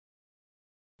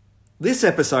This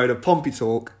episode of Pompey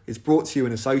Talk is brought to you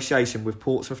in association with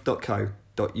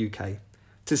portsmouth.co.uk.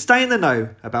 To stay in the know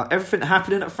about everything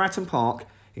happening at Fratton Park,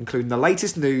 including the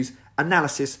latest news,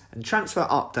 analysis and transfer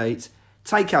updates,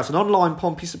 take out an online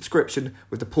Pompey subscription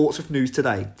with the Portsmouth News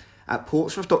today at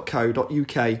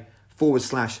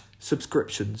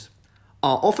portsmouth.co.uk/subscriptions.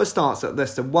 Our offer starts at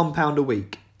less than £1 a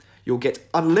week. You'll get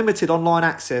unlimited online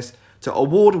access to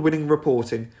award-winning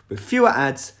reporting with fewer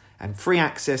ads and free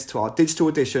access to our digital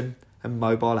edition and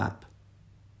mobile app.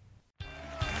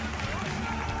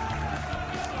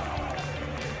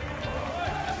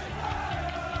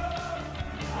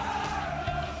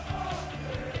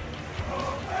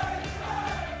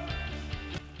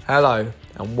 Hello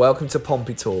and welcome to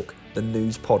Pompey Talk, the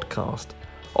news podcast.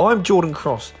 I'm Jordan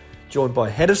Cross, joined by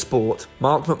Head of Sport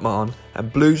Mark McMahon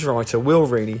and Blues writer Will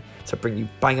Rooney to bring you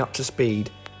bang up to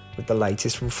speed with the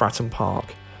latest from Fratton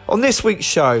Park. On this week's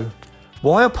show,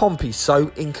 why are Pompey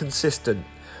so inconsistent?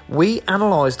 We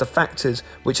analyse the factors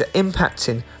which are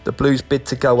impacting the Blues' bid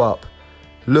to go up,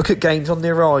 look at games on the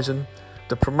horizon,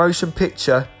 the promotion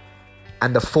picture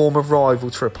and the form of rival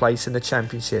to replace in the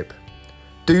Championship.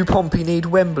 Do Pompey need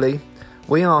Wembley?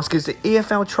 We ask, is the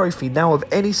EFL trophy now of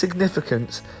any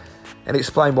significance? And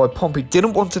explain why Pompey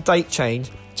didn't want a date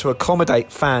change to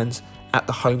accommodate fans at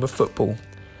the home of football.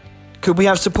 Could we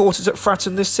have supporters at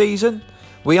Fratton this season?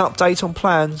 We update on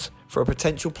plans for a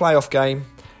potential playoff game.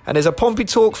 And there's a Pompey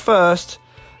Talk first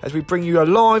as we bring you a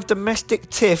live domestic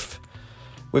tiff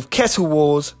with Kettle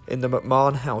Wars in the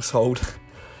McMahon household.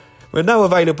 We're now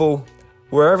available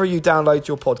wherever you download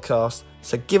your podcast,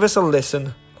 so give us a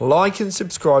listen, like and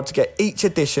subscribe to get each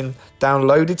edition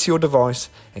downloaded to your device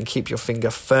and keep your finger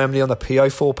firmly on the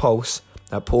PO4 pulse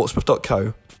at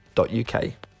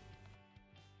portsmouth.co.uk.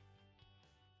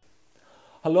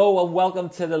 Hello and welcome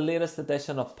to the latest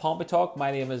edition of Pompey Talk. My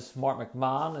name is Mark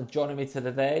McMahon and joining me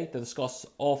today to discuss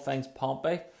all things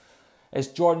Pompey is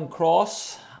Jordan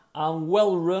Cross and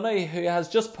Will Rooney, who has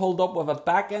just pulled up with a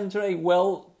back injury.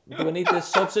 Will, do we need a late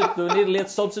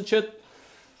substitute?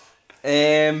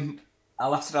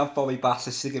 I'll have to have Bobby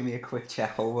Bassett to give me a quick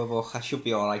check over, but I should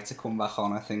be alright to come back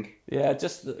on, I think. Yeah,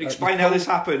 just Explain how this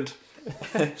happened.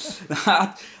 I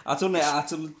done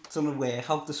a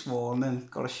workout this morning,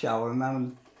 got a shower and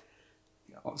then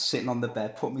I was sitting on the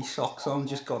bed, put my socks on,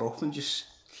 just got up and just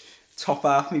top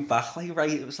half my back,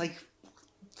 it was like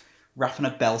wrapping a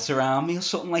belt around me or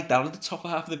something like that at the top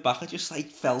half of the back. I just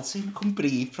felt it, I couldn't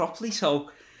breathe properly,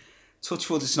 so touch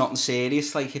wood, it's nothing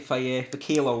serious. If I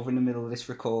keel over in the middle of this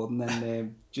recording,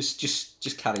 then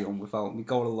just carry on without me,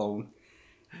 go alone.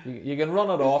 You can run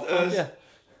it off, can't you?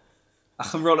 I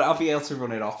can run it. I'll be able to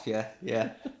run it off. Yeah.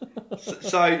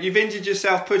 So you've injured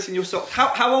yourself putting your socks.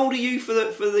 How old are you for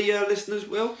the listeners,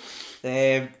 Will?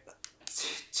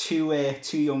 Too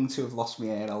young to have lost my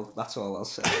hair. That's all I'll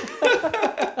say.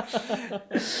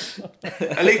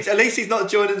 at least he's not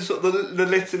joining sort of the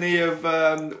litany of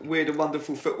weird and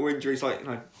wonderful football injuries like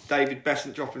David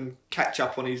Besant dropping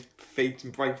ketchup on his feet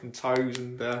and breaking toes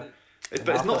but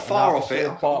it's not far off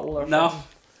it. No.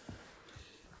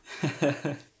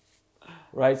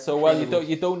 Right, so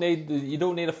you don't need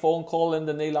a phone call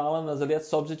into Neil Allen as a late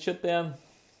substitute then?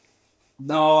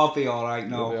 No, I'll be all right.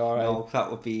 No, no,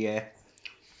 that would be that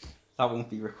won't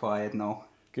be required. No.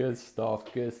 Good stuff.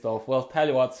 Well, tell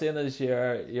you what, seeing as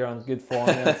you're on good form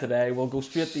then today, we'll go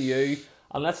straight to you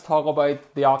and let's talk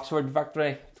about the Oxford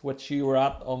victory, which you were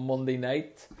at on Monday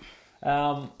night.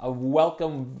 A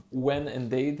welcome win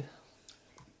indeed.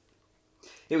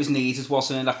 It was needed,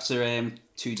 wasn't it, after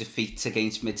two defeats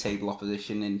against mid-table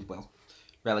opposition in,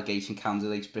 relegation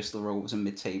candidates Bristol Rovers and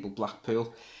mid-table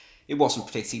Blackpool. It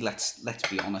wasn't pretty, let's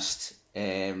be honest.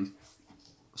 It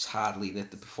was hardly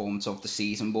the performance of the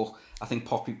season, but I think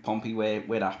Pompey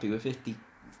we're happy with it. They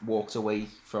walked away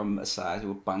from a side who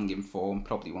were banging form,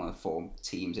 probably one of the form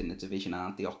teams in the division,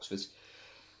 aren't they, Oxford?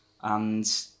 And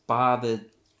bar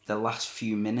the last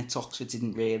few minutes, Oxford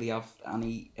didn't really have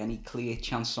any clear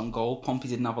chance on goal. Pompey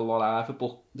didn't have a lot either,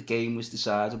 but the game was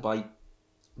decided by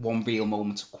one real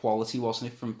moment of quality,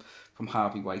 wasn't it, from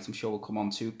Harvey White. I'm sure we'll come on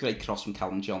to. Great cross from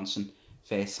Callum Johnson,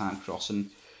 first time cross,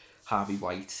 and Harvey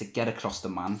White to get across the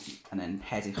man and then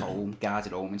head it home, guard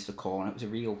it home into the corner. It was a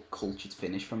real cultured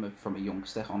finish from a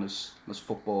youngster on his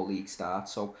Football League start.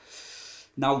 So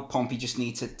now Pompey just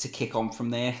need to kick on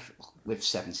from there with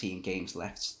 17 games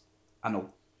left. I know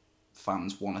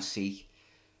fans want to see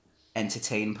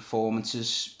entertaining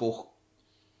performances, but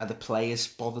are the players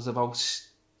bothered about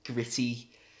gritty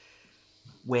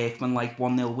workman-like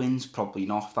 1-0 wins? Probably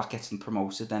not. If that gets them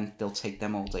promoted, then they'll take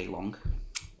them all day long.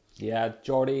 Yeah,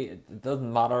 Geordie, it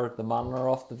doesn't matter the manner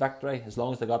of the victory as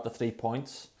long as they got the 3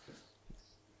 points.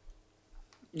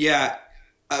 Yeah,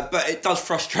 but it does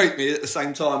frustrate me at the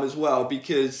same time as well,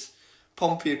 because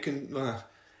Pompey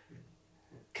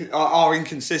are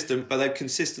inconsistent, but they've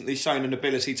consistently shown an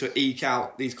ability to eke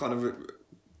out these kind of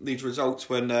these results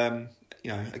when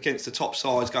against the top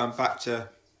sides, going back to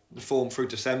the form through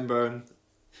December, and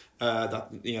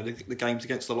the games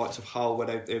against the likes of Hull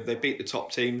where they beat the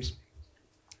top teams.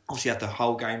 Obviously had the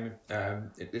Hull game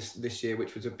this year,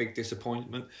 which was a big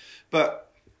disappointment, but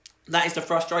that is the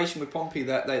frustration with Pompey,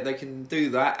 that they can do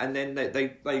that and then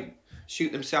they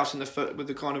shoot themselves in the foot with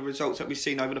the kind of results that we've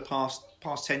seen over the past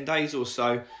 10 days or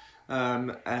so,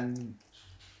 and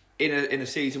in a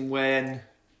season when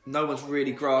no one's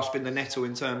really grasping the nettle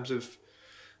in terms of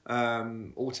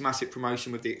automatic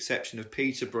promotion, with the exception of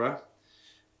Peterborough.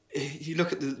 You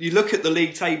look at the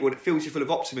league table and it fills you full of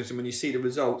optimism when you see the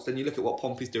results. Then you look at what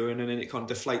Pompey's doing and then it kind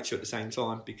of deflates you at the same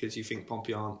time, because you think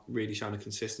Pompey aren't really showing a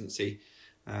consistency.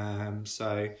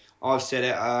 So I've said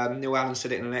it. Neil Allen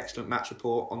said it in an excellent match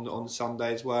report on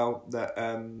Sunday as well, that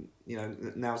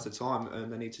now's the time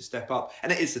and they need to step up.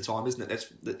 And it is the time, isn't it?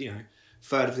 That's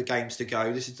third of the games to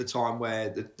go. This is the time where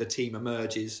the team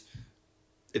emerges,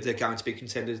 if they're going to be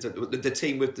contenders. The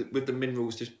team with the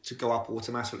minerals to go up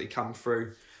automatically come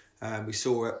through. We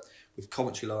saw it with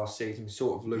Coventry last season,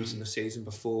 sort of losing the season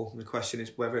before. And the question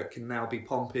is whether it can now be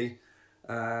Pompey.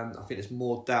 I think there's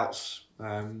more doubts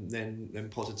than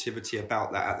positivity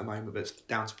about that at the moment, but it's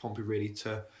down to Pompey really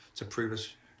to prove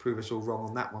us all wrong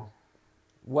on that one.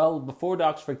 Well, before the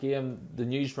Oxford game, the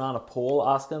news ran a poll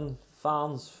asking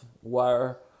fans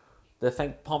where they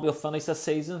think Pompey will finish this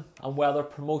season and whether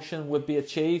promotion would be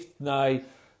achieved. Now,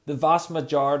 the vast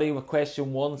majority with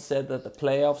question 1 said that the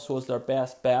playoffs was their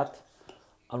best bet,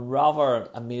 and rather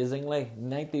amazingly,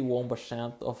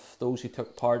 91% of those who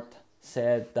took part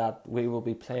said that we will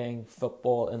be playing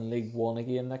football in League One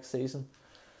again next season.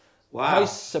 Wow. How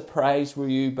surprised were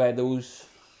you by that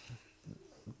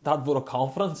vote of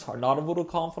confidence, or not a vote of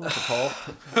confidence at all?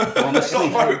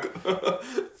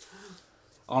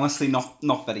 Honestly,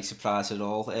 not very surprised at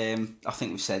all. I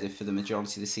think we've said it for the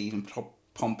majority of the season.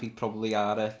 Pompey probably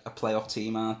are a playoff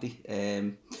team, aren't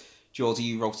they? Geordie,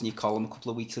 you wrote in your column a couple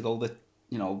of weeks ago that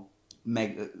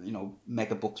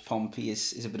Mega Bucks Pompey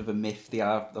is a bit of a myth. They've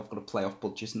got a playoff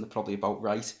budget and they're probably about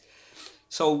right.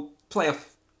 So playoff,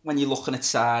 when you're looking at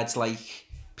sides like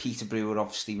Peterborough are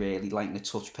obviously really liking the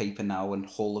touch paper now, and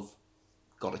Hull have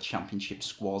got a championship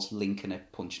squad. Lincoln are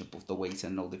punching above the weight. I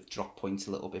know they've dropped points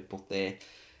a little bit, but they've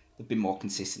been more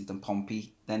consistent than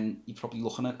Pompey. Then you're probably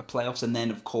looking at the playoffs, and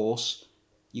then of course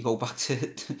you go back to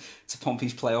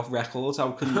Pompey's playoff records.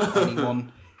 How can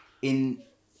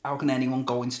anyone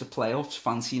go into the playoffs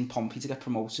fancying Pompey to get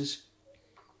promoted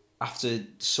after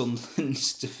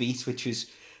Sunderland's defeat, which was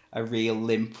a real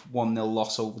limp 1-0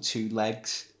 loss over 2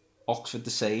 legs? Oxford the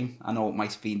same. I know it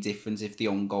might have been different if the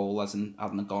own goal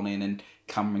hadn't gone in and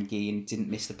Cameron Gein didn't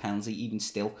miss the penalty. Even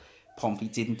still, Pompey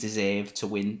didn't deserve to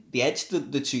win. They edged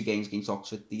the 2 games against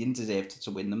Oxford. They didn't deserve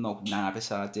to win them. No, neither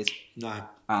side did. No.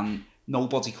 And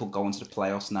nobody could go into the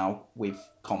playoffs now with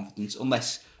confidence,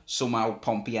 unless somehow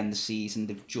Pompey end the season,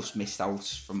 they've just missed out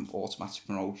from automatic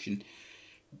promotion.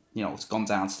 It's gone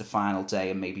down to the final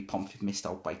day and maybe Pompey have missed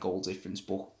out by goal difference,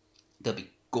 but they'll be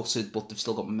gutted, but they've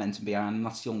still got momentum behind them.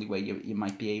 That's the only way you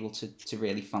might be able to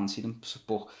really fancy them.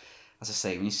 But as I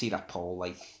say, when you see that poll,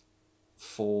 like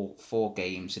four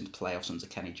games in the playoffs under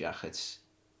Kenny Jackett,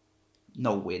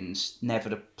 no wins,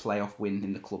 never a playoff win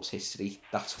in the club's history.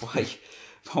 That's why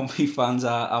Pompey fans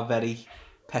are very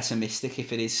pessimistic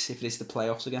if it is the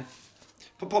playoffs again.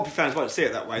 But Pompey fans won't see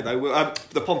it that way, though.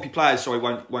 The Pompey players,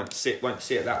 won't see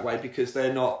it that way, because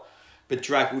they're not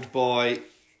bedraggled by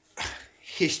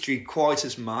history quite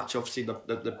as much. Obviously,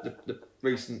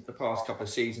 the past couple of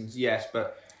seasons, yes,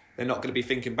 but they're not going to be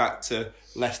thinking back to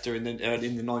Leicester in the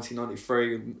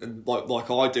 1993 and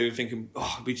like I do, thinking,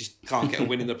 we just can't get a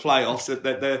win in the playoffs.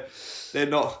 They're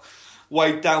not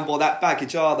weighed down by that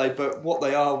baggage, are they? But what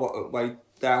they are weighed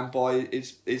down by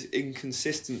is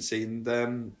inconsistency.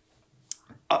 And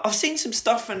I've seen some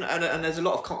stuff, and there's a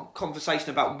lot of conversation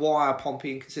about why are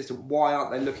Pompey inconsistent? Why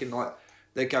aren't they looking like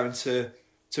they're going to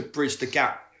bridge the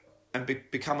gap and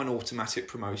become an automatic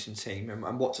promotion team?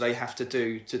 And what do they have to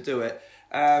do to do it?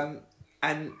 And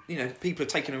people are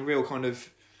taking a real kind of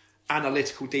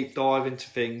analytical deep dive into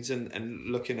things and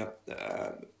looking at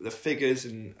the figures,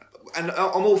 and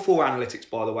I'm all for analytics,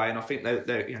 by the way, and I think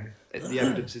they're the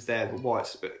evidence is there why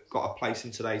it's got a place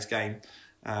in today's game,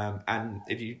 and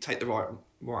if you take the right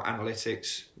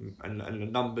analytics and the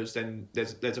numbers, then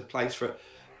there's a place for it.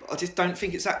 But I just don't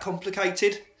think it's that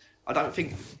complicated. I don't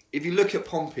think, if you look at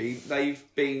Pompey, they've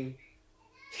been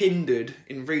hindered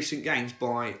in recent games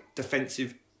by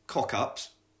defensive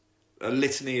cock-ups, a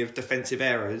litany of defensive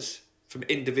errors from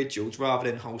individuals rather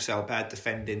than wholesale bad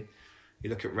defending. You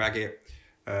look at Raggett,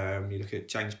 you look at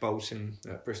James Bolton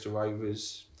at Bristol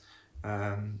Rovers,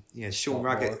 Sean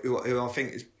Raggett, who I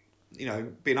think is,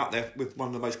 been up there with one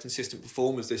of the most consistent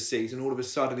performers this season. All of a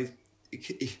sudden,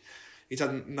 he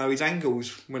doesn't know his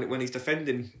angles when he's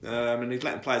defending, and he's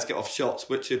letting players get off shots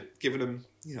which are giving him,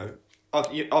 I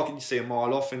can see a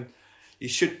mile off, and you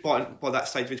should, by that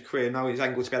stage of his career, know his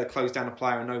angle to be able to close down a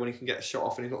player and know when he can get a shot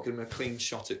off, and he's not giving him a clean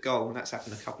shot at goal, and that's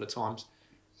happened a couple of times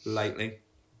lately.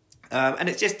 And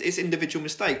it's individual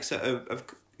mistakes that have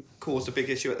caused a big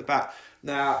issue at the back.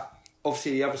 Now,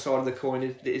 obviously, the other side of the coin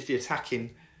is the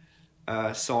attacking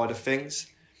side of things,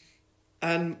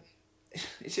 and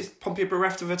it's just Pompey are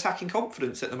bereft of attacking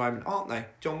confidence at the moment, aren't they?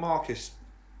 John Marcus,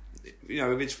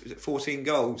 with his 14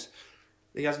 goals,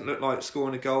 he hasn't looked like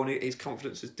scoring a goal, and his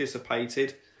confidence has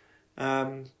dissipated.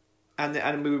 And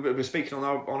we were speaking on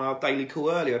our daily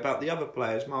call earlier about the other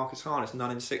players. Marcus Harness,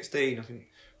 none in 16. I think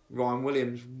Ryan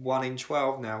Williams, 1 in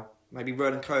 12 now. Maybe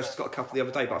Vernon Close has got a couple the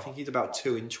other day, but I think he's about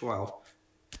 2 in 12.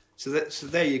 So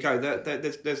there you go.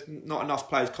 There's not enough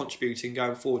players contributing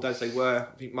going forward as they were.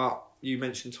 I think, Mark, you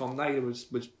mentioned Tom Naylor was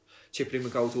chipping in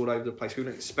with goals all over the place. We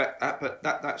wouldn't expect that, but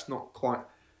that's not quite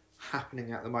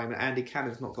happening at the moment. Andy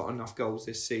Cannon's not got enough goals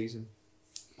this season.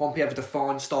 Pompey have a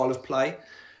defined style of play.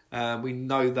 We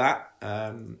know that.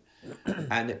 And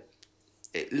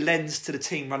it lends to the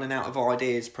team running out of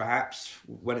ideas, perhaps,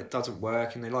 when it doesn't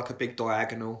work, and they like a big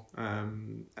diagonal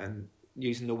and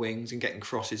using the wings and getting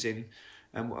crosses in.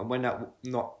 And when that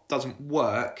doesn't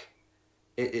work,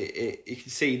 you can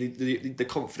see the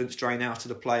confidence drain out of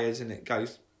the players, and it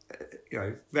goes,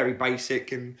 very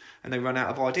basic, and they run out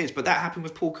of ideas. But that happened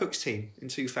with Paul Cook's team in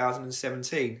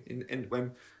 2017,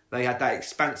 when they had that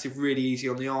expansive, really easy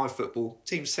on the eye football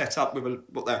team set up with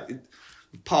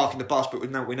parking the bus, but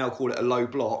we now call it a low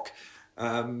block.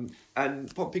 And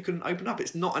Pompey couldn't open up.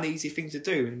 It's not an easy thing to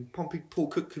do, and Paul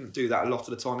Cook couldn't do that a lot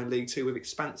of the time in League Two with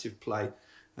expansive play.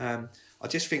 I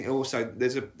just think also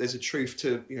there's a truth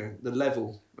to the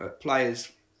level players.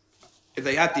 If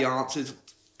they had the answers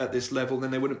at this level,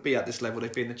 then they wouldn't be at this level.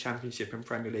 They'd be in the Championship and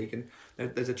Premier League,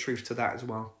 and there's a truth to that as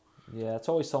well. Yeah, it's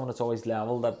always someone that's always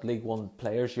level that League One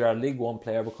players. You're a League One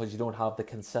player because you don't have the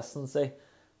consistency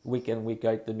week in, week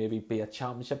out to maybe be a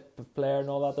Championship player and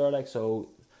all that there. So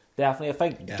definitely, I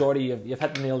think, Jordy, you've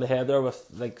hit the nail on the head there with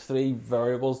 3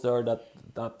 variables there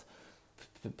that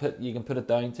you can put it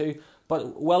down to.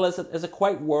 But is it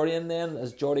quite worrying then,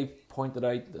 as Jordy pointed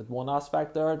out at one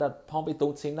aspect there, that Pompey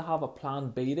don't seem to have a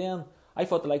plan B then? I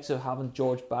thought the likes of having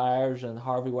George Byers and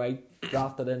Harvey White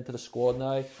drafted into the squad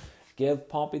now give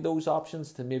Pompey those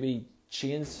options to maybe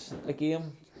change a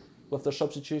game with their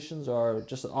substitutions, or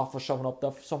just offer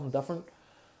something different.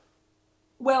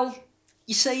 Well,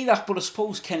 you say that, but I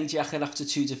suppose Kenny Jackett, after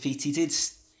 2 defeats, he did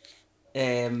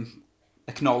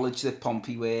acknowledge that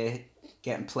Pompey were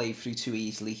getting played through too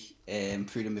easily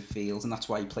through the midfield, and that's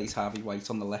why he plays Harvey White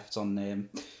on the left on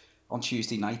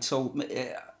Tuesday night. So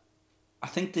I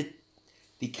think that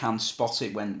they can spot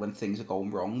it when things are going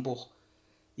wrong. But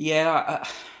yeah,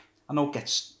 I know it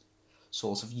gets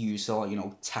sort of used a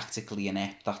lot, tactically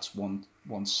inept. That's one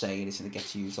saying, isn't it? It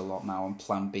gets used a lot now on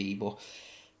Plan B. But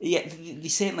yeah, they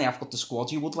certainly have got the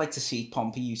squad. You would like to see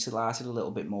Pompey utilise it a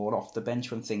little bit more off the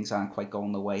bench when things aren't quite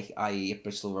going the way, i.e. at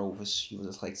Bristol Rovers. You would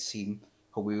have liked to see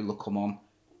Hawula come on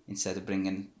instead of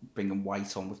bringing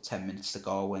White on with 10 minutes to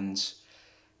go, and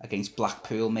against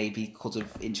Blackpool maybe could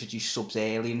have introduced subs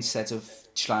early instead of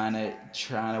trying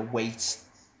to wait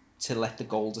to let the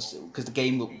goal, because the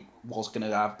game was going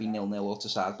to have been 0-0 or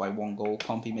decided by 1 goal.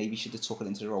 Pompey maybe should have took it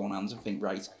into their own hands and think,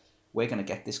 right, we're going to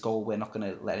get this goal, we're not going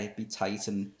to let it be tight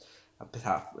and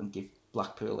give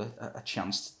Blackpool a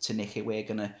chance to nick it. We're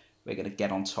going to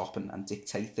get on top and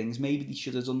dictate things. Maybe they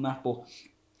should have done that, but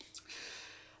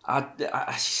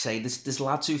as you say, there's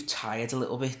lads who've tired a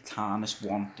little bit. Harness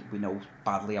one, we know,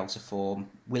 badly out of form.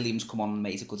 Williams come on and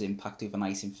made a good impact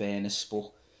overnight, in fairness,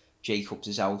 but Jacobs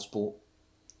is out. But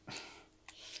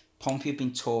Pompey have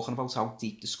been talking about how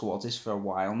deep the squad is for a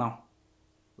while now.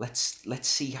 Let's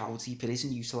see how deep it is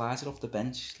and utilise it off the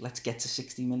bench. Let's get to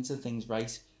 60 minutes of things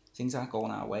right. Things aren't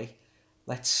going our way.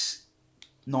 Let's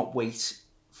not wait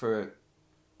for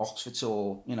Oxford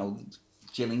or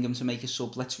Gillingham to make a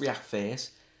sub. Let's react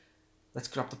first. Let's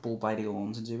grab the bull by the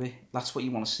horns and do it. That's what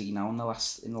you want to see now in the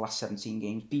last 17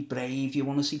 games. Be brave. You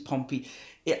want to see Pompey.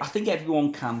 I think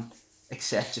everyone can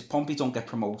accept if Pompey don't get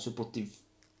promoted, but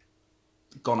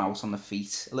gone out on the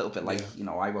feet a little bit like,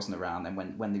 I wasn't around then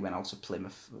when they went out to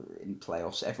Plymouth in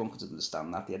playoffs. Everyone could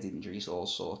understand that. They had injuries, all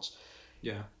sorts.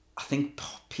 Yeah. I think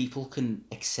people can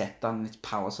accept that and it's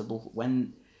palatable.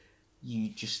 When you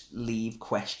just leave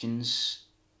questions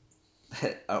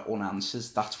unanswered,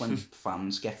 that's when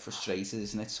fans get frustrated,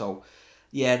 isn't it? So,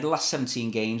 yeah, the last 17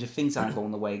 games, if things aren't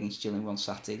going the way against Gillingham on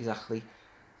Saturday, exactly,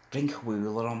 bring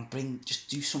Kawula on, just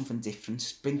do something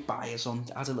different, bring Byers on,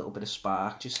 add a little bit of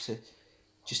spark, just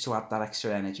to add that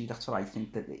extra energy. That's what I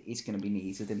think that is going to be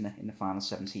needed in the final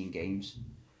 17 games.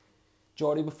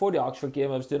 Jordy, before the Oxford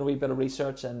game, I was doing a wee bit of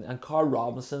research, and Carl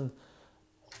Robinson,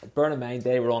 bear in mind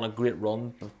they were on a great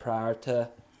run prior to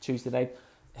Tuesday night.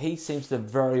 He seems to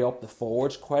vary up the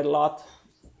forwards quite a lot.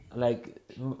 Like,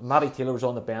 Matty Taylor was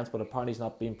on the bench, but apparently he's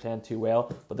not been playing too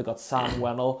well. But they've got Sam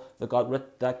Winnell, they've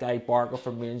got that guy Barker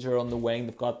from Ranger on the wing,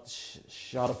 they've got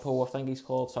Shadapo, I think he's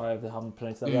called. Sorry if I haven't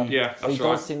pronounced that well. Yeah, that's but he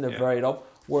right. does seem to vary it up.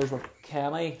 Whereas with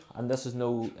Kenny, and this is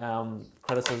no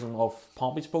criticism of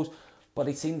Pompey, suppose, but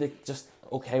he seemed to just,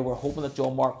 okay, we're hoping that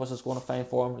John Marquis is going to find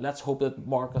for him. Let's hope that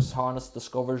Marcus Harness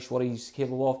discovers what he's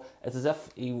capable of. It's as if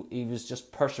he was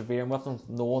just persevering with them,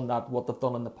 knowing that what they've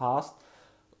done in the past.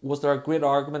 Was there a great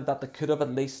argument that they could have at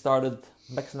least started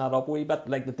mixing that up a wee bit,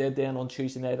 like they did then on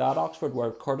Tuesday night at Oxford, where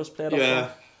Curtis played?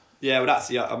 Yeah. Well,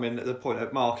 that's I mean, the point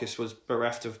that Marcus was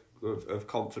bereft of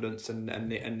confidence and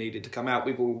needed to come out.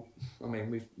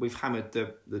 We've hammered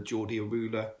the Geordie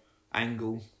Arula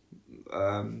angle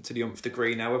to the nth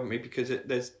degree now, haven't we? Because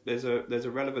there's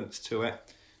a relevance to it.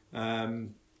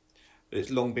 It's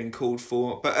long been called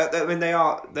for, but I mean they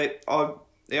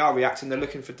are reacting. They're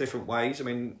looking for different ways. I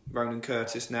mean, Ronan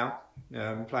Curtis now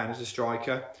playing as a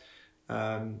striker.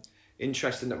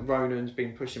 Interesting that Ronan's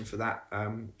been pushing for that.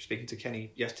 Speaking to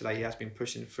Kenny yesterday, he has been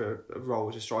pushing for a role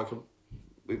as a striker.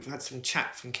 We've had some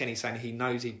chat from Kenny saying he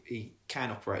knows he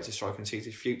can operate as a striker and sees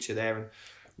his future there. And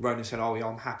Ronan said,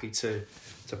 I'm happy to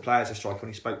play as a striker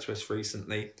when he spoke to us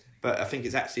recently. But I think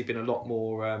it's actually been a lot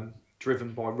more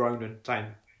driven by Ronan saying,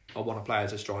 I want to play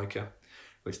as a striker,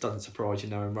 which doesn't surprise you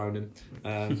knowing Ronan.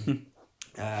 And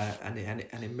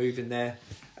him moving there.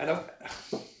 And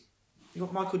you've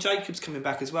got Michael Jacobs coming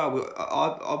back as well.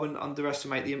 I wouldn't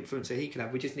underestimate the influence that he can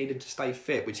have. We just need him to stay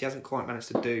fit, which he hasn't quite managed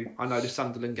to do. I know the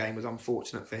Sunderland game was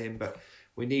unfortunate for him, but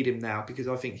we need him now because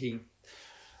I think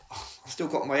I've still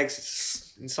got my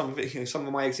eggs in some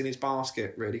of my eggs in his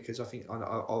basket, really, because I think I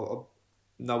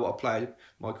know what a player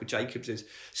Michael Jacobs is.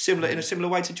 In a similar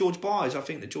way to George Byers. I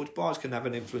think that George Byers can have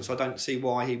an influence. I don't see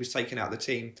why he was taken out of the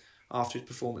team after his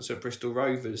performance at Bristol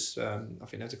Rovers. I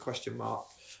think there's a question mark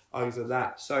over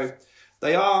that. So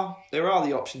there are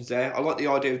the options there. I like the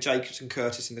idea of Jacobs and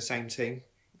Curtis in the same team.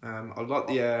 I like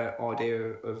the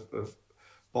idea of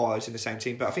Byers in the same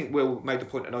team. But I think Will made the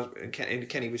point, and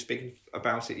Kenny was speaking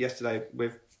about it yesterday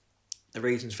with the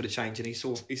reasons for the change, and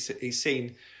he's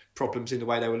seen problems in the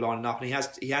way they were lining up, and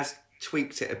he has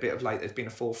tweaked it a bit of late. There's been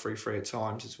a 4-3-3 at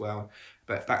times as well,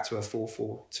 but back to a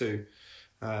 4-4-2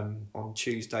 on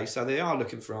Tuesday. So they are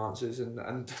looking for answers,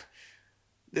 and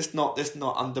let's not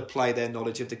underplay their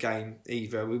knowledge of the game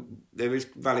either. There is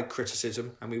valid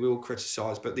criticism, and we will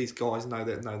criticise, but these guys know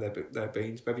their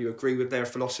beans. Whether you agree with their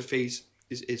philosophies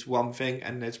is one thing,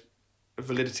 and there's a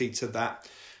validity to that.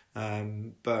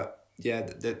 But yeah,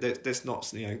 there's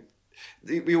not,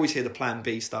 we always hear the Plan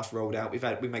B stuff rolled out.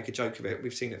 We make a joke of it.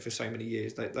 We've seen it for so many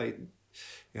years. They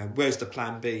where's the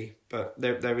Plan B? But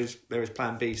there is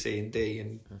Plan B, C, and D,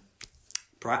 and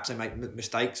perhaps they make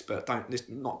mistakes, but let's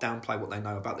not downplay what they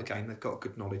know about the game. They've got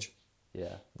good knowledge.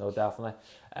 Yeah, no, definitely.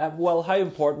 Well, how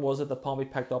important was it that Pompey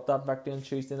picked up that victory on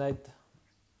Tuesday night?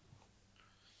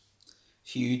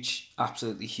 Huge,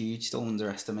 absolutely huge. Don't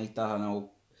underestimate that. I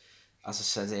know, as I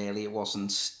said earlier, it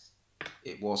wasn't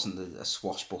a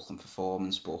swashbuckling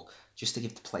performance, but just to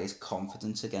give the players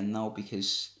confidence again now,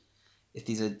 because if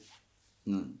they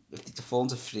fall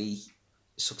into 3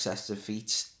 successive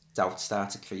defeats, doubts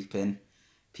start to creep in.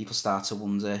 People start to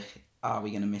wonder, are we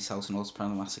going to miss out on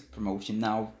automatic promotion?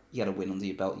 Now you get a win under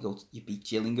your belt, you beat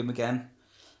Gillingham again,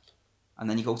 and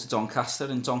then you go to Doncaster,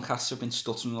 and Doncaster have been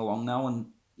stuttering along now, and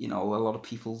a lot of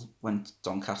people, when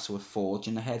Doncaster were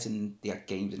forging ahead and they had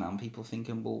games in hand, people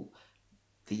thinking, well,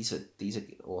 these are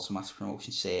automatic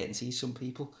promotion certainties, some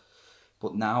people.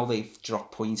 But now they've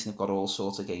dropped points and they've got all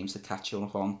sorts of games to catch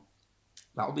up on.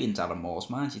 That'll be in Darren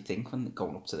Moore's mind, you think, when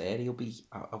going up to there. He'll be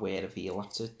aware of he'll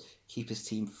have to keep his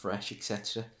team fresh,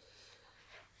 etc.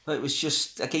 But it was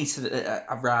just against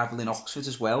a rival in Oxford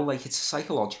as well. Like, it's a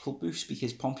psychological boost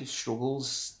because Pompey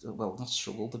struggles. Well, not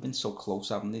struggled. They've been so close,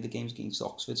 haven't they? The games against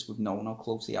Oxford, we've known how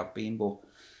close they have been, but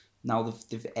now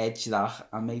they've edged that,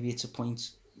 and maybe it's a point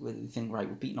we think, right,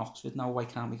 we're beating Oxford now, why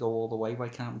can't we go all the way? Why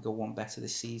can't we go one better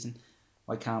this season?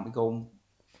 Why can't we go and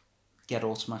get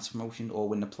automatic promotion or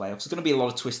win the playoffs? There's going to be a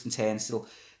lot of twists and turns, still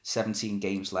 17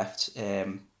 games left.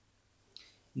 There's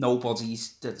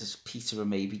Peterborough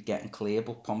maybe getting clear,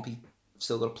 but Pompey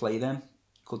still got to play them.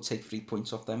 Could take 3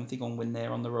 points off them if they go and win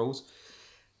there on the road.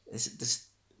 There's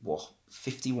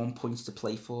 51 points to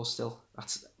play for still.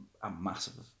 That's a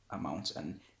massive amount,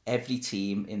 and every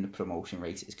team in the promotion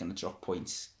race is going to drop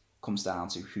points. Comes down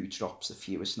to who drops the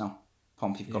fewest now.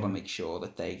 Pompey have got to make sure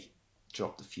that they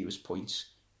drop the fewest points,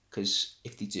 because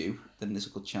if they do, then there's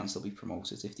a good chance they'll be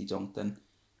promoted. If they don't, then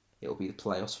it'll be the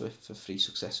playoffs for 3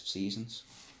 successive seasons.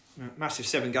 Massive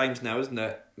 7 games now, isn't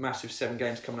it? Massive 7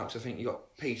 games coming up. So I think you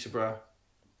got Peterborough,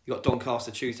 you got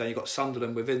Doncaster Tuesday, you got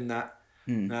Sunderland within that.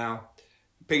 Now,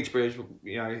 Peterborough is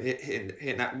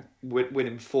hitting that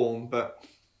winning form, but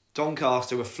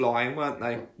Doncaster were flying, weren't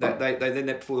they?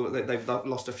 They've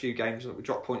lost a few games. We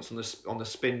dropped points on the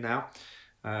spin now.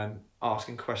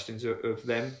 Asking questions of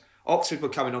them. Oxford were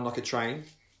coming on like a train.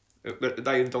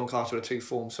 They and Doncaster are 2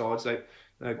 form sides. They're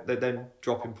then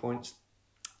dropping points.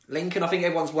 Lincoln, I think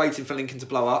everyone's waiting for Lincoln to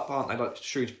blow up, aren't they? Like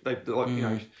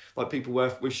Shrewsbury, like people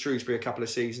were with Shrewsbury a couple of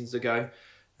seasons ago.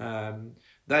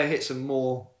 They hit some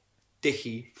more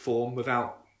dicky form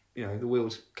without the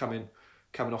wheels coming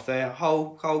off there.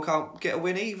 Hull can't get a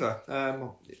win either.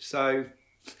 So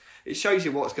it shows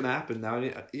you what's going to happen now. And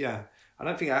I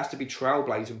don't think it has to be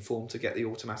trailblazing form to get the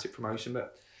automatic promotion,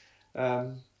 but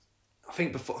I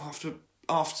think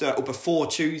before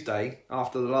Tuesday,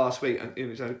 after the last week, and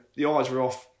the eyes were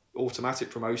off automatic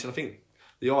promotion. I think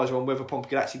the eyes were on whether Pompey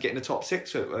could actually get in the top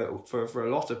 6 for a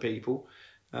lot of people.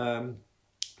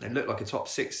 They look like a top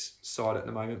 6 side at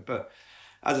the moment, but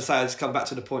as I say, I just come back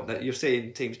to the point that you're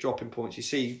seeing teams dropping points. You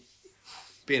see,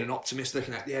 being an optimist,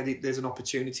 looking at there's an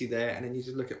opportunity there, and then you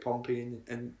just look at Pompey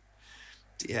and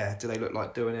do they look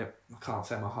like doing it? I can't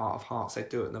say in my heart of hearts they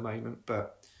do it at the moment,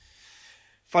 but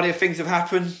funnier things have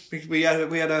happened. We had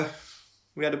a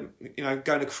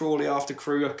going to Crawley after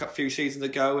Crewe a few seasons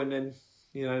ago, and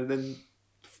then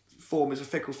form is a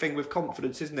fickle thing with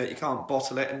confidence, isn't it? You can't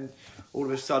bottle it, and all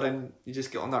of a sudden you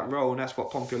just get on that roll, and that's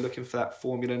what Pompey are looking for, that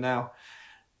formula now.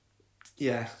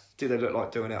 Yeah, do they look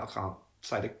like doing it? I can't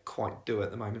say they quite do it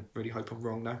at the moment. Really hope I'm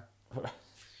wrong though.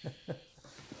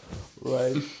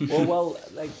 Right. Well,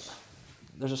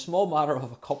 there's a small matter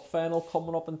of a cup final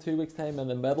coming up in 2 weeks' time in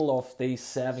the middle of these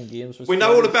 7 games. We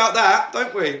know all about that,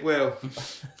 don't we, Will?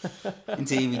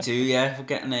 Indeed we do, yeah. We're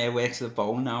getting way to the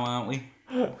bone now, aren't we?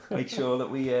 Make sure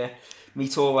that we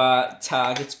meet all our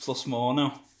targets plus more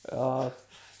now.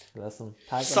 Listen.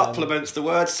 Supplements, the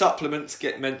word supplements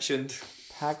get mentioned.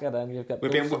 Pack it in. You've got no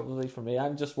sympathy for me.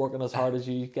 I'm just working as hard as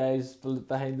you guys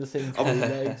behind the scenes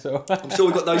today. So I'm sure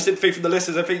we've got no sympathy from the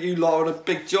listeners. I think you lot are on a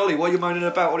big jolly. What are you moaning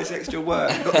about all this extra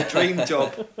work? You've got the dream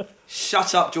job.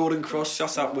 Shut up, Jordan Cross.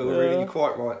 Shut up, Will. Really, you're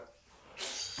quite right.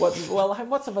 How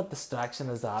much of a distraction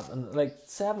is that? And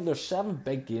there's 7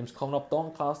 big games coming up: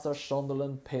 Doncaster,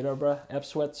 Sunderland, Peterborough,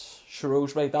 Ipswich,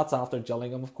 Shrewsbury. That's after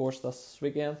Gillingham, of course, this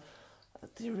weekend.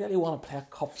 Do you really want to play a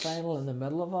cup final in the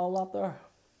middle of all that there?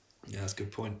 Yeah, that's a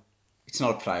good point. It's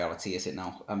not a priority, is it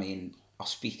now? I mean, I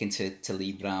was speaking to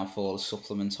Lee Brown for the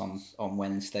supplement on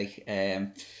Wednesday,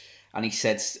 and he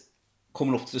said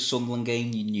coming up to the Sunderland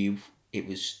game, you knew it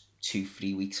was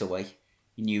 2-3 weeks away.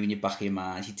 You knew in your back of your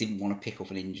mind you didn't want to pick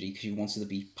up an injury because you wanted to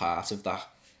be part of that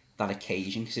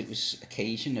occasion, because it was an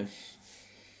occasion of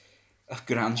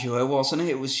grandeur, wasn't it?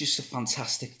 It was just a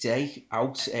fantastic day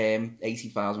out,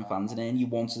 80,000 fans in there, and you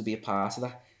wanted to be a part of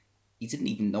that. He didn't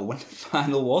even know when the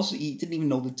final was. He didn't even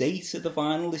know the date of the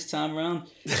final this time around.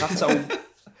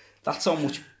 That's how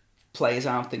much players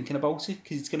aren't thinking about it,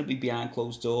 because it's going to be behind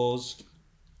closed doors.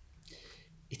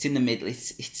 It's in the middle.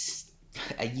 It's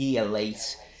a year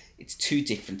late. It's 2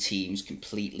 different teams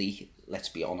completely, let's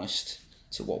be honest,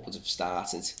 to what would have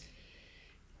started.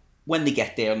 When they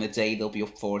get there on the day, they'll be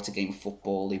up for it. It's a game of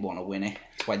football. They want to win it.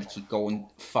 That's why they keep going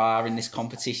far in this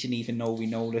competition, even though we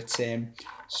know that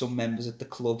some members at the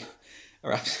club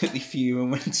are absolutely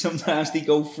fuming when sometimes they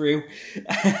go through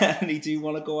and they do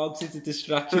want to go out as a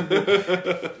distraction.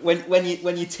 when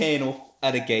you turn up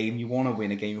at a game, you want to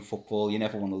win a game of football. You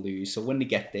never want to lose. So when they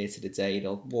get there to the day,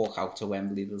 they'll walk out to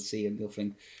Wembley. They'll see and they'll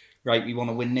think, right, we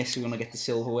want to win this. We want to get the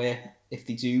silverware. If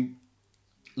they do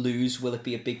lose, will it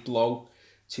be a big blow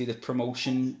to the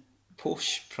promotion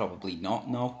push? Probably not.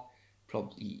 No.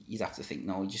 Probably you'd have to think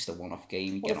no, just a one-off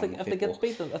game. Well,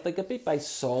 if they get beat by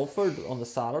Salford on the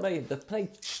Saturday, they play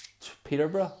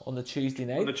Peterborough on the Tuesday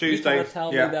night. On the Tuesday, you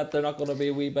tell me that they're not going to be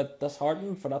a wee bit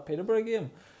disheartened for that Peterborough game.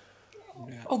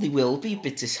 Yeah. Oh, they will be a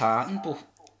bit disheartened, but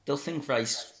they'll think,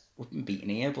 right, we've been beaten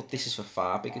here, but this is a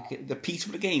far bigger game. The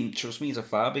Peterborough game, trust me, is a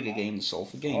far bigger game than the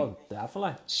Salford game. Oh,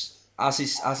 definitely. As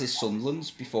is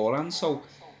Sunderland's beforehand. So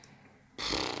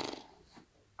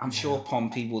I'm sure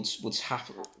Pompey would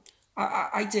have.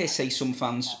 I dare say some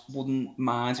fans wouldn't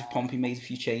mind if Pompey made a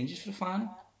few changes for the final.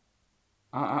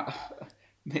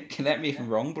 Correct me if I'm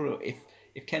wrong, but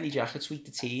if Kenny Jack had tweaked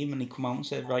the team and he come out and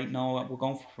said, right, no, we're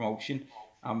going for promotion,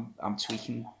 I'm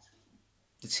tweaking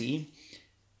the team,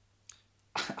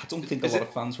 I don't think a lot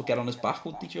of fans would get on his back,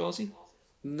 would they, Josie?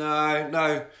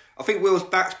 No. I think Will's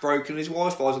back's broken and his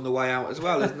Wi-Fi's on the way out as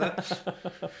well, isn't it?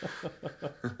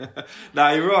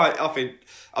 No, you're right. I think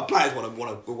our players want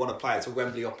to play. It's a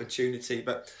Wembley opportunity,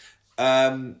 but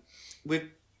we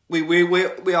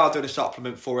are doing a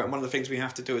supplement for it. And one of the things we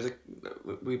have to do is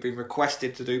we've been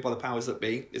requested to do by the powers that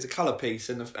be is a colour piece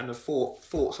and the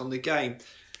thoughts on the game.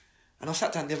 And I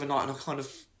sat down the other night and I kind of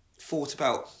thought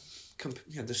about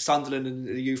the Sunderland and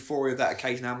the euphoria of that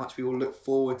occasion, how much we all look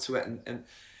forward to it, and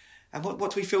what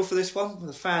do we feel for this one? Well,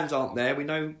 the fans aren't there. We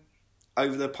know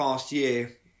over the past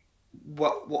year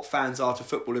what fans are to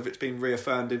football, if it's been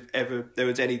reaffirmed, if ever there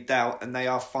was any doubt, and they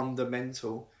are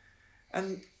fundamental.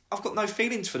 And I've got no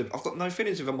feelings for them. I've got no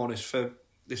feelings, if I'm honest, for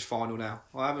this final now.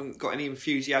 I haven't got any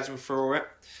enthusiasm for it.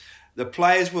 The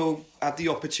players will have the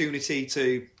opportunity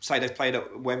to say they've played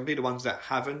at Wembley, the ones that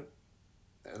haven't,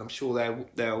 and I'm sure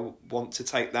they'll want to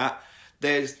take that.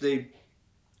 There's the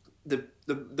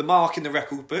mark in the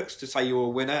record books to say you're a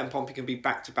winner, and Pompey can be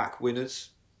back-to-back winners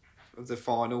of the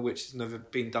final, which has never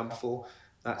been done before.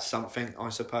 That's something, I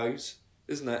suppose,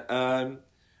 isn't it?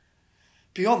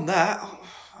 Beyond that,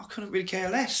 I couldn't really care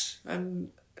less,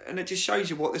 and it just shows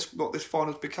you what this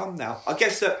final's become now. I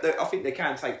guess that I think they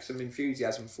can take some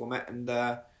enthusiasm from it, and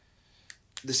the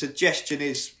suggestion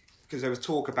is, because there was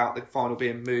talk about the final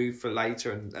being moved for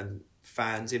later and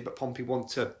fans in, but Pompey want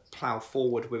to plough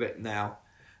forward with it now,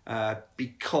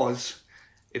 because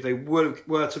if they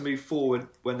were to move forward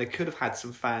when they could have had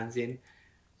some fans in,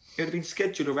 it would have been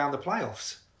scheduled around the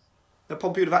playoffs. Now,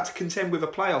 Pompey would have had to contend with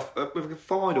with a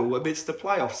final amidst the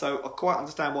playoffs. So I quite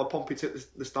understand why Pompey took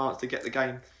the stance to get the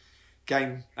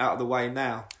game out of the way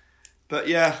now. But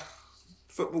yeah,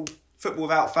 football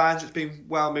without fans, it's been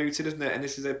well mooted, isn't it? And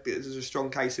this is a strong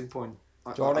case in point.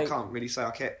 I can't really say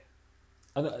I care.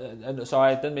 And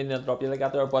sorry, I didn't mean to interrupt you like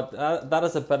that there, but that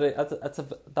is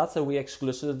that's a wee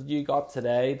exclusive that you got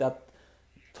today. That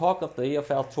talk of the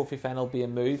EFL Trophy final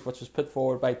being moved, which was put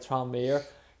forward by Tranmere.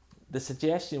 The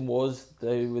suggestion was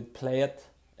they would play it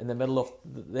in the middle of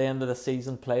the end of the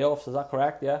season playoffs. Is that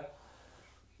correct? Yeah.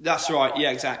 That's right.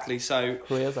 Yeah, exactly. So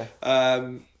crazy.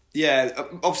 Yeah,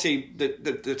 obviously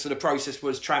the process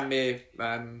was Tranmere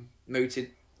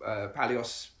mooted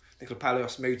Nicola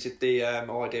Palios mooted the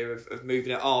idea of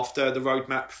moving it after the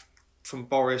roadmap from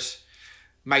Boris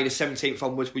May the 17th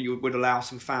onwards, where you would allow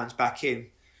some fans back in.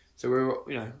 So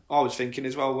I was thinking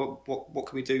as well, what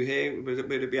can we do here? Would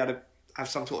it be able to have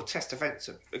some sort of test events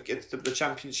against the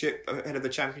championship, ahead of the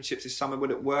championships this summer?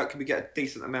 Would it work? Can we get a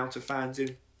decent amount of fans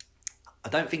in? I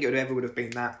don't think it would have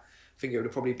been that. I think it would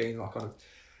have probably been like on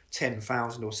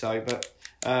 10,000 or so. But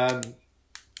I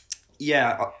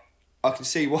can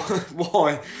see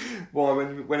why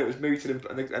when it was mooted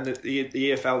and the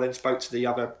EFL then spoke to the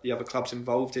other clubs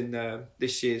involved in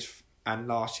this year's and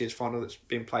last year's final that's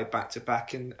been played back to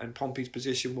back, and Pompey's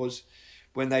position was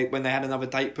when they had another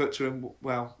date put to them.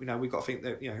 Well, we've got to think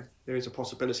that there is a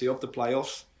possibility of the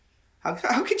playoffs.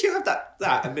 How could you have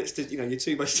that amidst your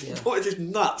two most important? It's just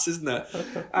nuts, isn't it?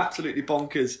 Absolutely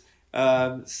bonkers.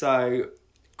 So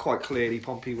quite clearly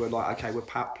Pompey were like, okay, we'll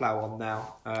plough on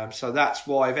now. So that's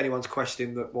why, if anyone's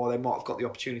questioning that why they might have got the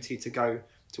opportunity to go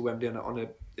to Wembley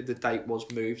the date was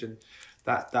moved, and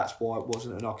that's why it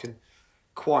wasn't. And I can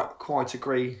quite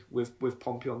agree with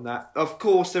Pompey on that. Of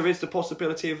course, there is the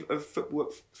possibility of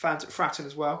football fans at Fratton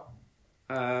as well.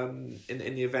 In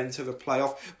the event of a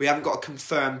playoff, we haven't got a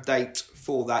confirmed date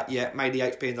for that yet. May the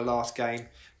 8th being the last game,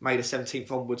 May the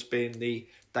 17th onwards being the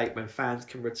date when fans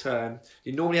can return.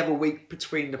 You normally have a week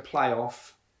between the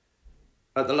playoff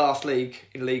at the last league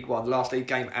in League One, the last league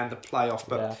game and the playoff,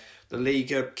 but the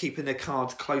league are keeping their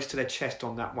cards close to their chest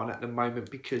on that one at the moment,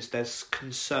 because there's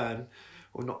concern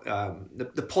or not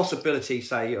the possibility,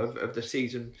 say, of the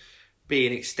season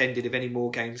being extended if any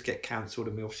more games get cancelled,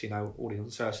 and we obviously know all the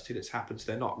uncertainty that's happened, so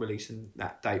they're not releasing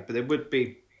that date. But there would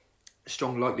be a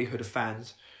strong likelihood of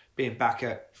fans being back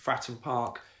at Fratton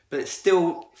Park, but it's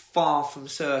still far from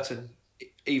certain,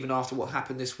 even after what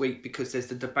happened this week, because there's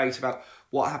the debate about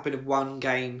what happened if one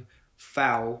game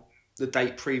fell the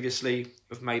date previously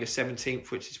of May the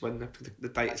 17th, which is when the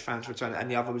date is fans return,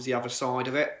 and the other was the other side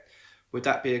of it. would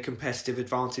that be a competitive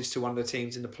advantage to one of the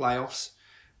teams in the playoffs?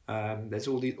 There's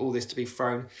all this to be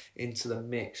thrown into the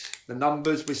mix. The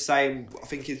numbers we're saying, I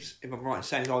think, if I'm right in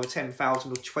saying, is either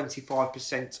 10,000 or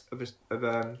 25%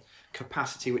 of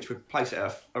capacity, which would place it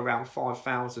at around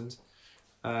 5,000.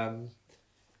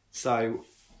 So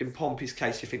in Pompey's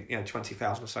case, you think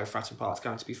 20,000 or so. Fratton Park's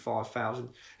going to be 5,000.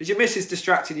 Is your missus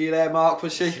distracting you there, Mark?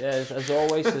 Was she? Yeah, as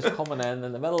always, she's coming in the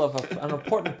middle of an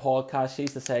important podcast.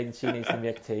 She's deciding she needs to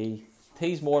make tea.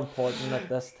 Tea's more important at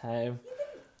this time.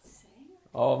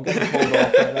 Oh, I'm getting pulled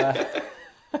off there.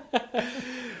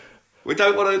 We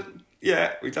don't want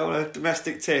a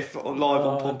domestic tiff on live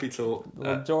on Pompey Talk.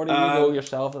 Well, Jordy, you know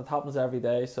yourself, it happens every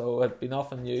day, so it'd be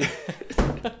nothing new.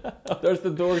 There's the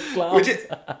door slammed.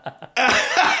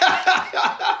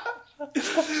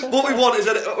 What we want is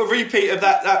a repeat of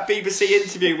that BBC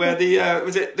interview where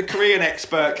the Korean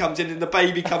expert comes in and the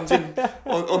baby comes in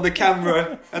on the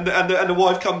camera and the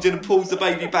wife comes in and pulls the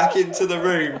baby back into the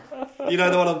room. You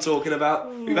know the one I'm talking about.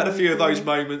 We've had a few of those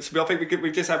moments. I think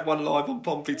we've just had one live on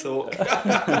Pompey Talk.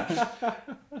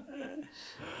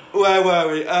 Where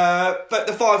were we? But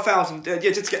the 5,000,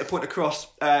 just to get the point across,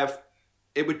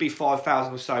 it would be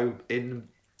 5,000 or so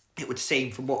it would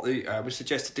seem from what was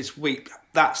suggested this week.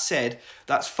 That said,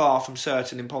 that's far from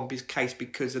certain in Pompey's case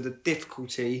because of the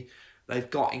difficulty they've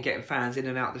got in getting fans in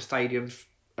and out of the stadium,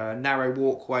 narrow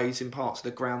walkways in parts of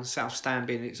the ground, South Stand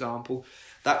being an example.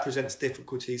 That presents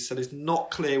difficulties, so it's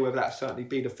not clear whether that'll certainly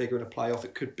be the figure in a playoff.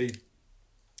 It could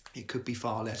be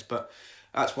far less, but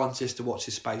that's one just to watch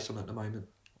this space on at the moment.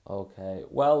 Okay,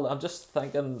 well, I'm just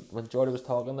thinking when Jordy was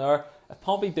talking there, if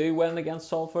Pompey do win against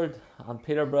Salford and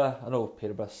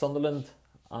Sunderland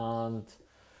and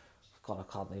God,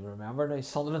 I can't even remember now.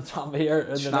 Sunderland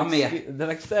Tranmere the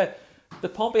next day.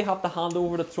 Did Pompey have to hand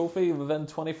over the trophy within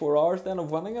 24 hours then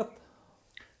of winning it?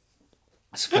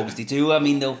 I suppose they do. I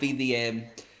mean, they'll be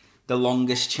the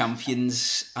longest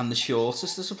champions and the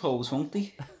shortest, I suppose, won't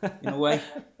they? In a way.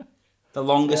 The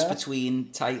longest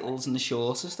between titles and the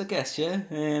shortest, I guess, yeah.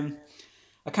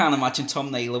 I can't imagine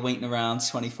Tom Naylor waiting around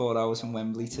 24 hours in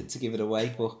Wembley to give it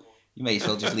away, but you may as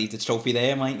well just leave the trophy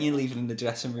there, mightn't you? Leave it in the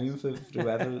dressing room for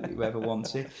whoever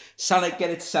wants it. Get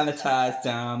it sanitised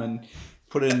down and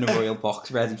put it in the royal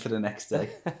box ready for the next day.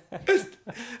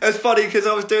 It's funny because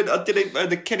I did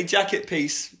the Kenny Jackett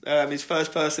piece, his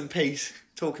first person piece,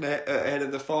 talking ahead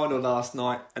of the final last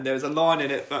night, and there was a line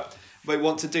in it that we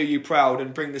want to do you proud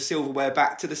and bring the silverware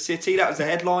back to the city. That was the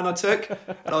headline I took, and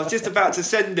I was just about to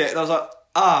send it, and I was like,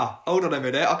 hold on a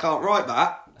minute, I can't write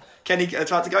that. I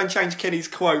tried to go and change Kenny's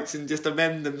quotes and just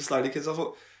amend them slowly because I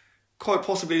thought quite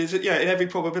possibly, in every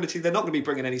probability they're not going to be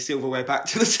bringing any silverware back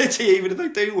to the city even if they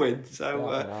do win. So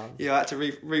I had to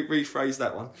rephrase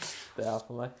that one.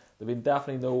 Definitely. There'll be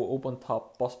definitely no open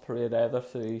top bus parade either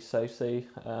through Southsea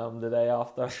the day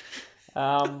after.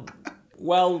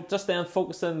 Well, just then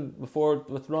focusing with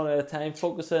running out of time,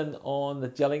 focusing on the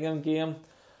Gillingham game.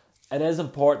 It is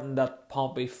important that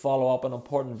Pompey follow up an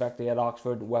important victory at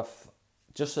Oxford with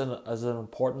as an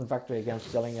important victory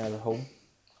against Gillingham at home.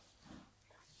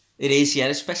 It is, yeah,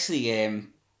 especially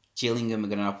Gillingham are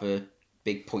going to have a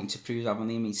big point to prove, haven't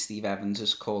they? I mean, Steve Evans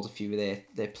has called a few of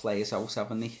their players out,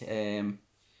 haven't they?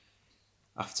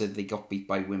 After they got beat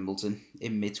by Wimbledon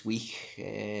in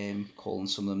midweek, calling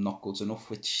some of them not good enough,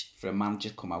 which for a manager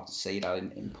to come out and say that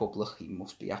in public, he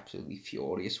must be absolutely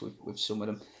furious with some of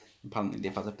them. Apparently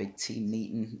they've had a big team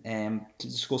meeting to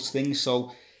discuss things,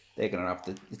 so they're going to have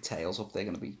the tails up. They're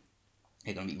going to be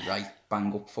right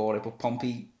bang up for it. But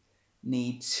Pompey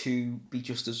need to be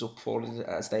just as up for it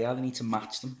as they are. They need to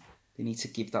match them. They need to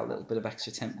give that little bit of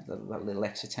extra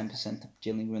 10% to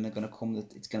Gillingham when they're going to come.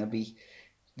 It's going to be,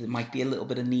 there might be a little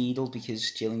bit of needle because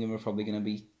Gillingham are probably going to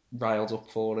be riled up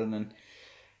for it and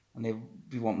they'll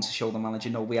be wanting to show the manager,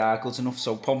 no, we are good enough.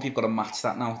 So Pompey have got to match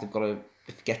that now. They've got to,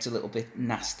 if it gets a little bit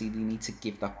nasty, they need to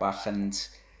give that back. And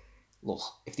look,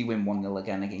 if they win 1-0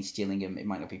 again against Gillingham, it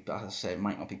might not be, as I say, it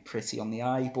might not be pretty on the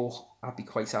eye, but I'd be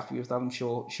quite happy with that. I'm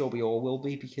sure we all will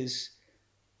be, because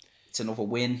it's another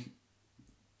win,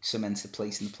 cements the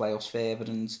place in the playoffs further,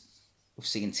 and we've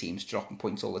seen teams dropping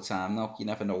points all the time now. You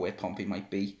never know where Pompey might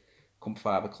be come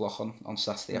 5 o'clock on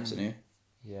Saturday afternoon.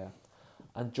 Yeah.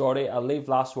 And Jordy, I'll leave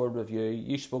last word with you.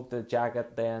 You spoke to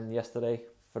Jackett then yesterday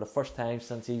for the first time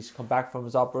since he's come back from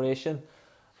his operation,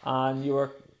 and you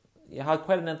had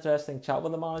quite an interesting chat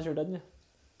with the manager, didn't you?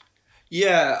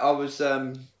 Yeah, I was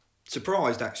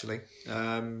surprised actually.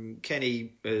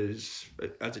 Kenny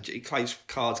he plays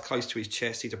cards close to his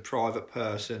chest. He's a private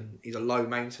person. He's a low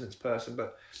maintenance person,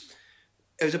 but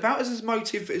it was about as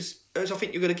motive as I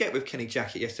think you're going to get with Kenny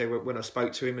Jackett yesterday when I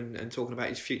spoke to him and talking about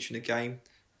his future in the game.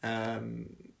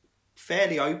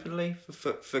 fairly openly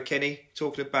for Kenny,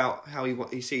 talking about how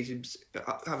he sees him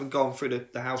having gone through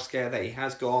the health scare that he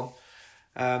has gone,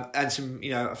 and some,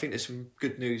 I think there's some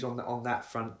good news on that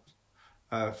front.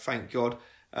 Thank God.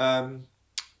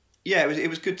 It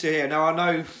was good to hear. Now I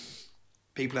know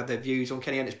people have their views on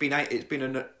Kenny, and it's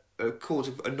been a cause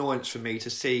of annoyance for me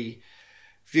to see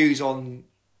views on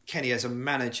Kenny as a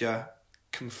manager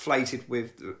conflated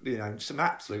with some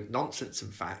absolute nonsense.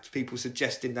 In fact, people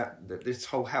suggesting that this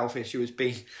whole health issue has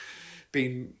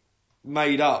been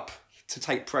made up to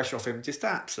take pressure off him. Just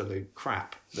absolute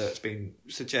crap that's been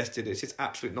suggested. It's just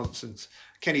absolute nonsense.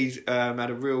 Kenny's had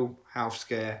a real health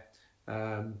scare,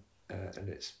 and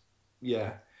it's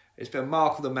been a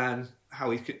mark of the man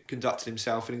how he's conducted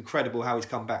himself, and incredible how he's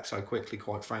come back so quickly,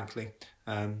 quite frankly.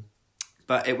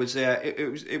 But it was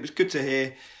good to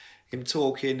hear him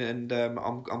talking, and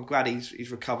I'm glad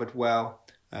he's recovered well.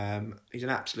 He's an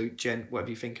absolute gent, whatever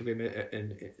you think of him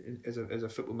as a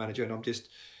football manager, and I'm just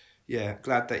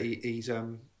glad that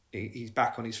he's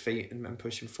back on his feet and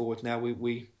pushing forward now.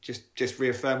 We just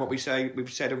reaffirm what we've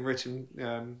said and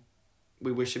written.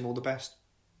 We wish him all the best.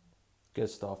 Good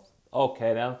stuff.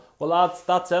 Okay then. Well, lads,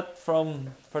 that's it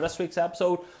for this week's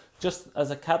episode. Just as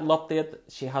a kettle update,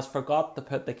 she has forgot to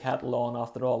put the kettle on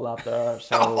after all that there.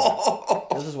 So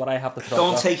this is what I have to put Go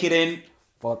up and take it in.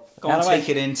 But Go and take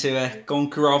it into it. Go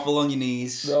and grovel on your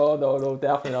knees. No,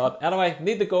 definitely not. Anyway,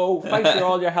 need to go. Thanks for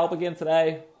all your help again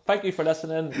today. Thank you for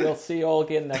listening. We'll see you all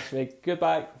again next week.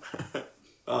 Goodbye.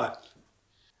 Bye.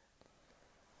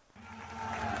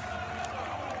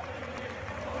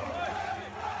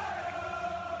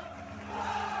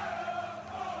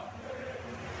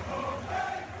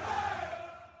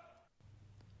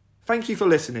 Thank you for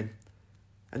listening,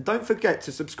 and don't forget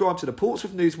to subscribe to the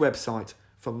Portsmouth News website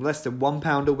from less than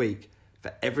 £1 a week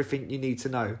for everything you need to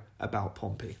know about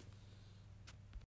Pompey.